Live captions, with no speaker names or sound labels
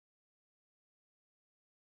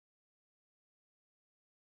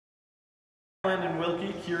Landon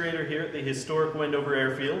Wilkie, curator here at the historic Wendover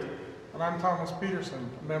Airfield. And I'm Thomas Peterson,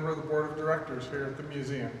 a member of the board of directors here at the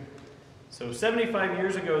museum. So 75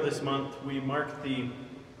 years ago this month, we marked the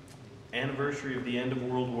anniversary of the end of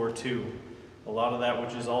World War II. A lot of that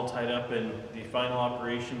which is all tied up in the final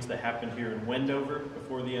operations that happened here in Wendover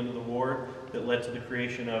before the end of the war that led to the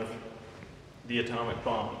creation of the atomic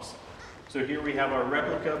bombs. So here we have our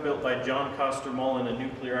replica built by John Coster Mullen, a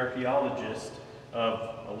nuclear archaeologist,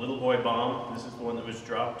 of a little boy bomb. This is the one that was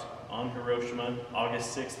dropped on Hiroshima, August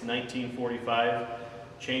 6th, 1945,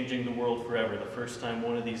 changing the world forever. The first time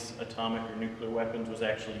one of these atomic or nuclear weapons was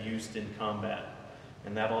actually used in combat.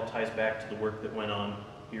 And that all ties back to the work that went on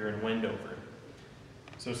here in Wendover.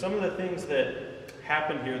 So some of the things that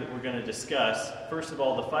happened here that we're going to discuss, first of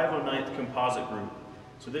all, the 509th Composite Group.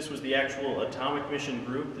 So this was the actual atomic mission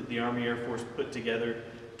group that the Army Air Force put together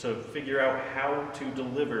to figure out how to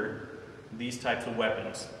deliver these types of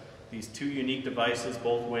weapons. These two unique devices,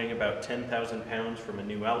 both weighing about 10,000 pounds from a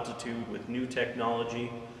new altitude with new technology.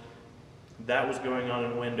 That was going on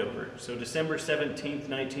in Wendover. So December 17th,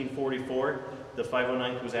 1944, the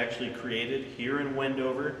 509th was actually created here in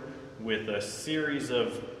Wendover with a series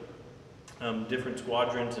of different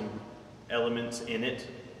squadrons and elements in it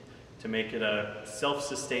to make it a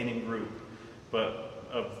self-sustaining group. But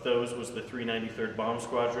of those was the 393rd Bomb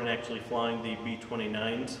Squadron actually flying the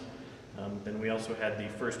B-29s. Then we also had the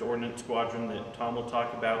 1st Ordnance Squadron that Tom will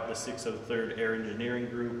talk about, the 603rd Air Engineering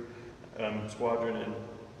Group Squadron, and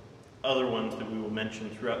other ones that we will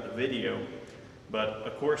mention throughout the video. But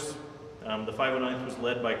of course, the 509th was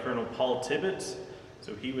led by Colonel Paul Tibbets.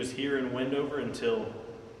 So he was here in Wendover until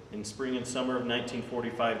in spring and summer of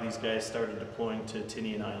 1945 these guys started deploying to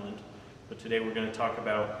Tinian Island. But today we're going to talk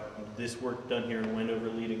about this work done here in Wendover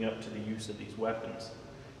leading up to the use of these weapons.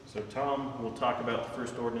 So Tom will talk about the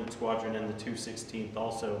 1st Ordnance Squadron and the 216th,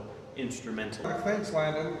 also instrumental. Thanks,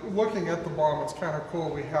 Landon. Looking at the bomb, it's kind of cool.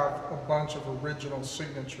 We have a bunch of original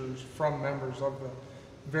signatures from members of the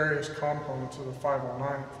various components of the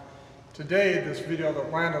 509th. Today, this video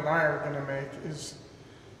that Landon and I are going to make is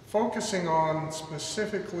focusing on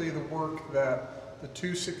specifically the work that the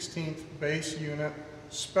 216th Base Unit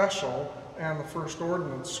Special and the 1st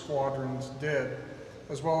Ordnance Squadrons did,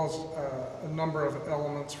 as well as a number of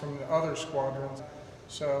elements from the other squadrons.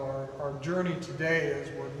 So our journey today is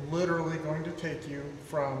we're literally going to take you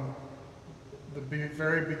from the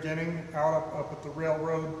very beginning out up at the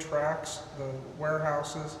railroad tracks, the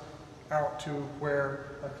warehouses, out to where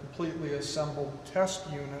a completely assembled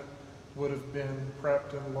test unit would have been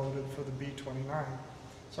prepped and loaded for the B-29.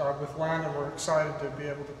 So with Landon, we're excited to be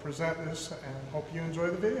able to present this and hope you enjoy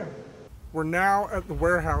the video. We're now at the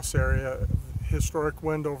warehouse area of the historic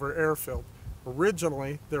Wendover Airfield.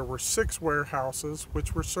 Originally, there were 6 warehouses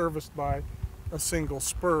which were serviced by a single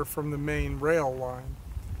spur from the main rail line.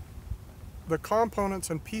 The components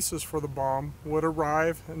and pieces for the bomb would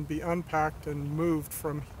arrive and be unpacked and moved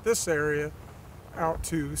from this area out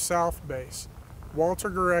to South Base. Walter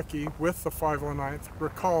Gorecki, with the 509th,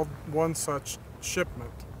 recalled one such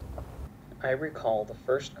shipment. I recall the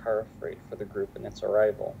first car of freight for the group and its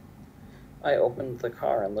arrival. I opened the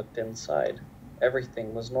car and looked inside.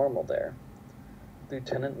 Everything was normal there.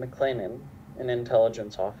 Lieutenant McLennan, an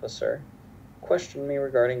intelligence officer, questioned me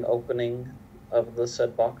regarding opening of the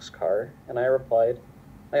said boxcar, and I replied,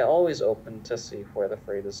 I always open to see where the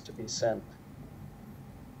freight is to be sent.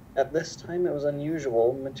 At this time it was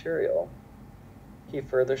unusual material. He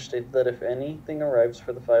further stated that if anything arrives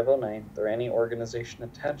for the 509th or any organization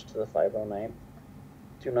attached to the 509th,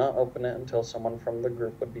 do not open it until someone from the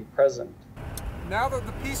group would be present. Now that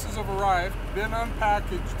the pieces have arrived, been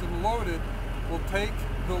unpackaged and loaded, we'll take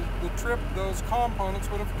the trip those components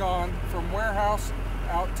would have gone from warehouse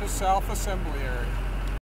out to South Assembly area.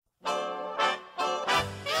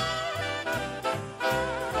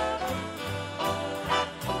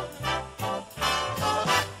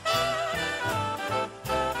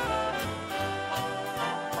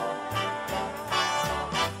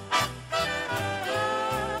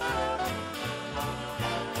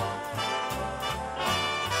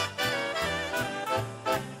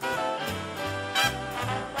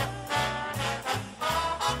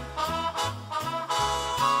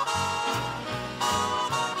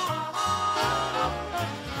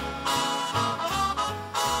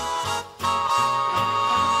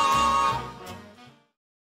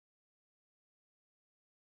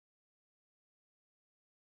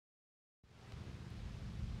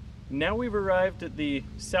 Now we've arrived at the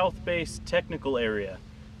South Base technical area.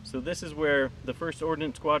 So this is where the 1st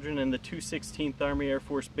Ordnance Squadron and the 216th Army Air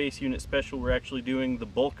Force Base Unit Special were actually doing the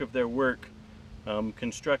bulk of their work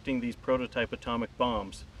constructing these prototype atomic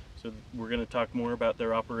bombs. So we're going to talk more about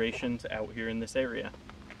their operations out here in this area.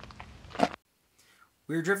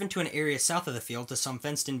 We were driven to an area south of the field to some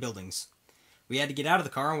fenced-in buildings. We had to get out of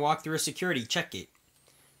the car and walk through a security check gate.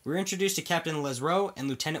 We were introduced to Captain Lesreau and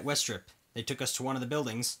Lieutenant Westrip. They took us to one of the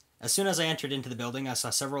buildings. As soon as I entered into the building, I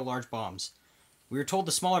saw several large bombs. We were told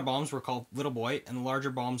the smaller bombs were called Little Boy and the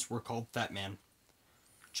larger bombs were called Fat Man.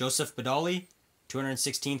 Joseph Badali,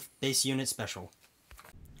 216th Base Unit Special.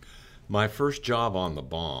 My first job on the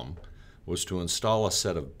bomb was to install a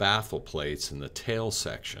set of baffle plates in the tail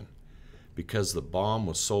section. Because the bomb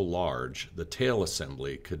was so large, the tail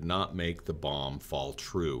assembly could not make the bomb fall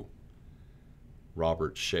true.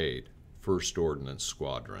 Robert Shade, 1st Ordnance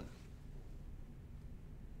Squadron.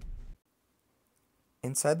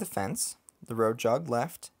 Inside the fence, the road jogged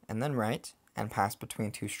left and then right and passed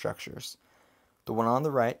between two structures. The one on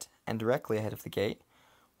the right and directly ahead of the gate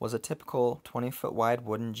was a typical 20-foot wide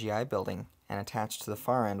wooden GI building, and attached to the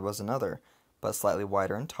far end was another, but slightly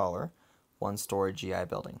wider and taller, one-story GI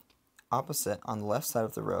building. Opposite, on the left side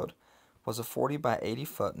of the road, was a 40 by 80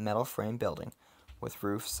 foot metal frame building with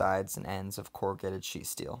roof, sides, and ends of corrugated sheet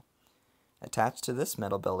steel. Attached to this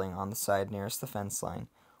metal building on the side nearest the fence line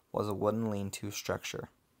was a wooden lean-to structure.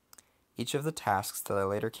 Each of the tasks that I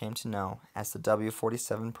later came to know as the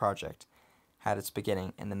W-47 project had its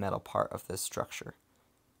beginning in the metal part of this structure.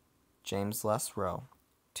 James Lesreau,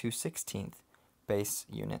 216th Base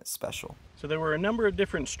Unit Special. So there were a number of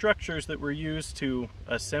different structures that were used to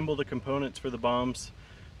assemble the components for the bombs,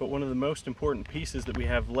 but one of the most important pieces that we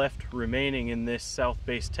have left remaining in this South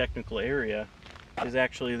Base technical area is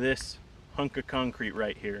actually this hunk of concrete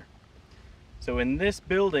right here. So in this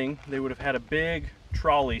building, they would have had a big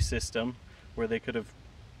trolley system where they could have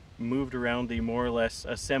moved around the more or less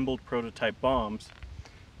assembled prototype bombs.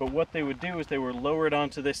 But what they would do is they were lowered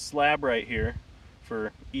onto this slab right here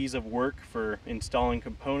for ease of work for installing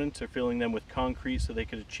components or filling them with concrete so they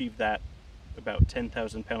could achieve that about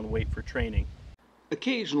 10,000 pound weight for training.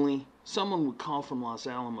 Occasionally, someone would call from Los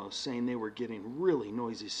Alamos saying they were getting really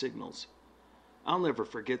noisy signals. I'll never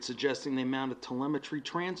forget suggesting they mount a telemetry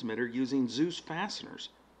transmitter using Zeus fasteners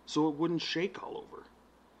so it wouldn't shake all over.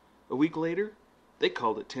 A week later, they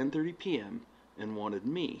called at 10:30 p.m. and wanted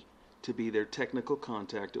me to be their technical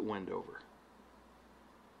contact at Wendover.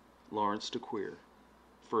 Lawrence DeQueer,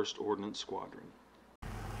 1st Ordnance Squadron.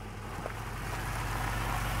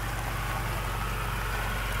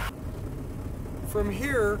 From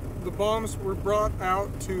here, the bombs were brought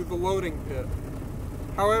out to the loading pit.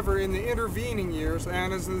 However, in the intervening years,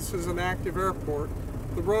 and as this is an active airport,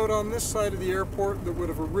 the road on this side of the airport that would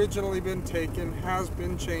have originally been taken has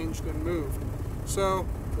been changed and moved. So,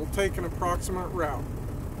 we'll take an approximate route.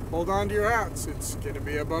 Hold on to your hats, it's going to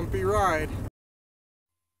be a bumpy ride.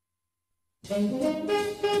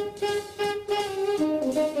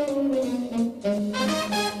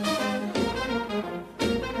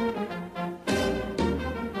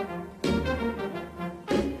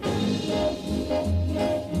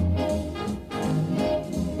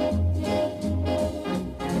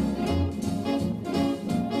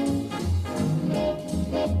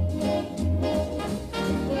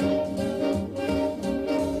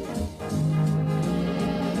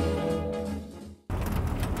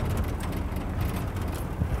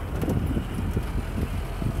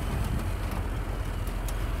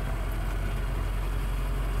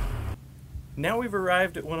 Now we've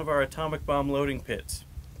arrived at one of our atomic bomb loading pits.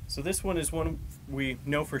 So this one is one we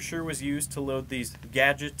know for sure was used to load these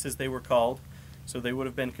gadgets, as they were called. So they would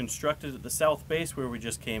have been constructed at the South Base where we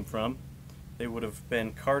just came from. They would have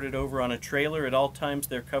been carted over on a trailer. At all times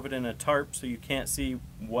they're covered in a tarp so you can't see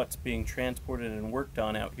what's being transported and worked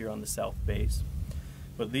on out here on the South Base.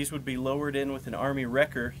 But these would be lowered in with an Army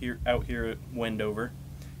wrecker out here at Wendover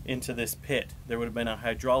into this pit. There would have been a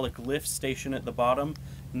hydraulic lift station at the bottom,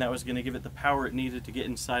 and that was going to give it the power it needed to get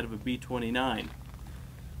inside of a B-29.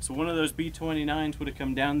 So one of those B-29s would have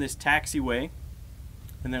come down this taxiway,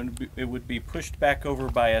 and then it would be pushed back over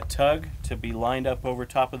by a tug to be lined up over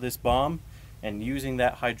top of this bomb, and using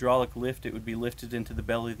that hydraulic lift it would be lifted into the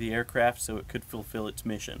belly of the aircraft so it could fulfill its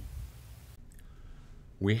mission.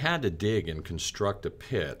 We had to dig and construct a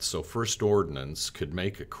pit so 1st Ordnance could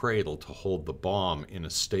make a cradle to hold the bomb in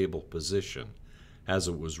a stable position as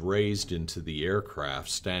it was raised into the aircraft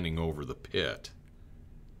standing over the pit.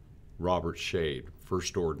 Robert Shade,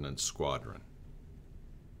 1st Ordnance Squadron.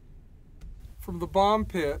 From the bomb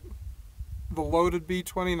pit, the loaded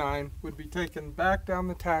B-29 would be taken back down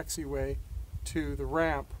the taxiway to the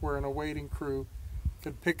ramp where an awaiting crew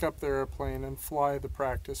could pick up their airplane and fly the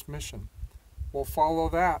practice mission. We'll follow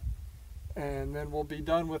that, and then we'll be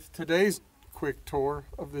done with today's quick tour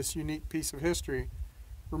of this unique piece of history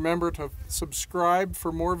Remember to subscribe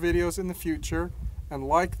for more videos in the future and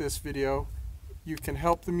like this video. You can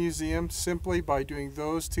help the museum simply by doing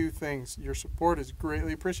those two things. Your support is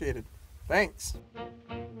greatly appreciated. Thanks.